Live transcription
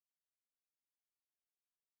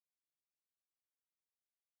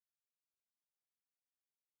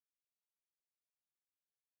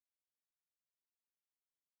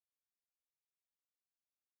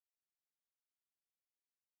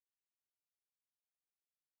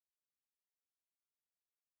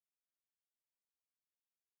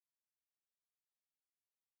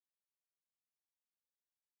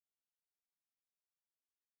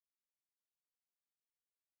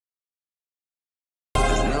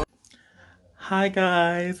Hi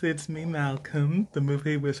guys, it's me Malcolm, the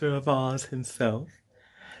movie Wizard of Oz himself.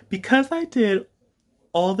 Because I did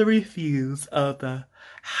all the reviews of the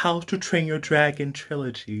How to Train Your Dragon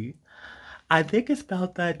trilogy, I think it's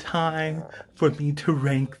about that time for me to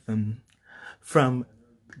rank them from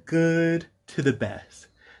good to the best.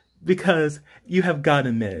 Because you have got to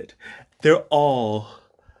admit, they're all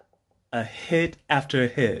a hit after a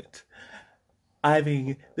hit. I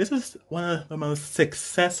mean, this is one of the most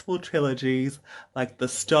successful trilogies, like the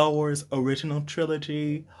Star Wars original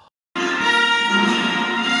trilogy,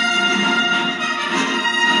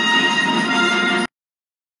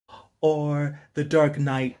 or the Dark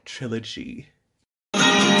Knight trilogy.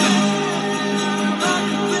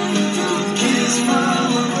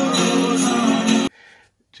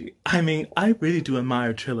 I mean, I really do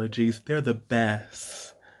admire trilogies. They're the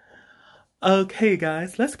best. Okay,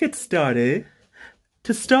 guys, let's get started.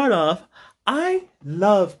 To start off, I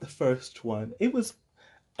loved the first one. It was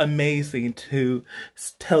amazing to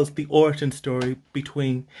tell the origin story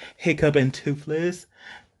between Hiccup and Toothless.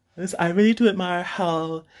 I really do admire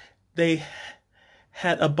how they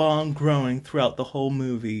had a bond growing throughout the whole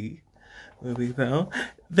movie though.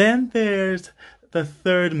 Then there's the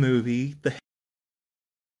third movie, The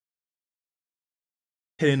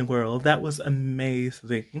Hidden World. That was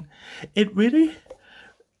amazing. It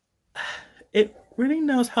really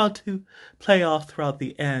knows how to play off throughout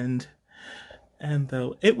the end. And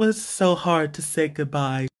though it was so hard to say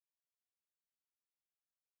goodbye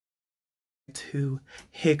to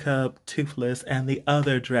Hiccup, Toothless, and the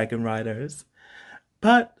other dragon riders.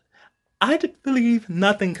 But I believe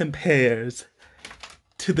nothing compares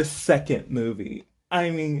to the second movie.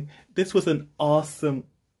 I mean, this was an awesome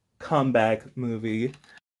comeback movie.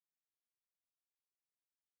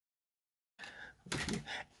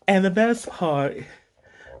 And the best part,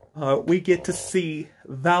 we get to see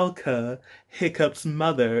Valka, Hiccup's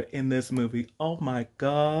mother, in this movie. Oh my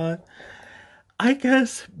god. I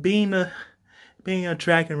guess being a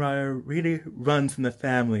dragon rider really runs in the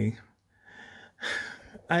family.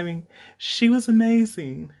 I mean, she was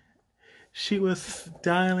amazing. She was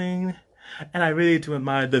styling, and I really do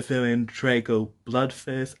admire the villain Draco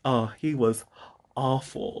Bloodfist. Oh, he was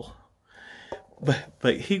awful.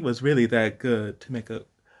 But he was really that good to make a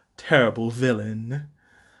terrible villain.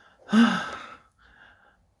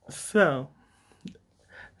 So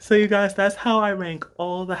you guys, that's how I rank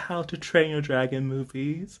all the How to Train Your Dragon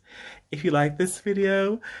movies. If you like this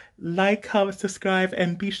video, like, comment, subscribe,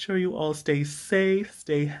 and be sure you all stay safe,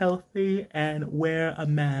 stay healthy, and wear a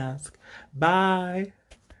mask. Bye.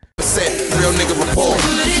 Real nigga report.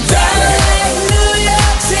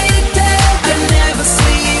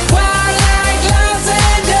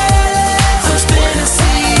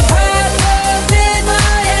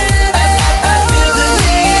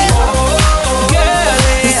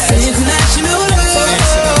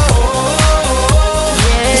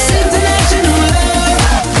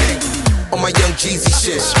 Jeezy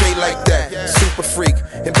shit, straight like that, super freak.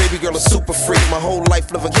 And baby girl a super freak. My whole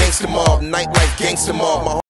life live a gangster mob, nightlife gangster mob.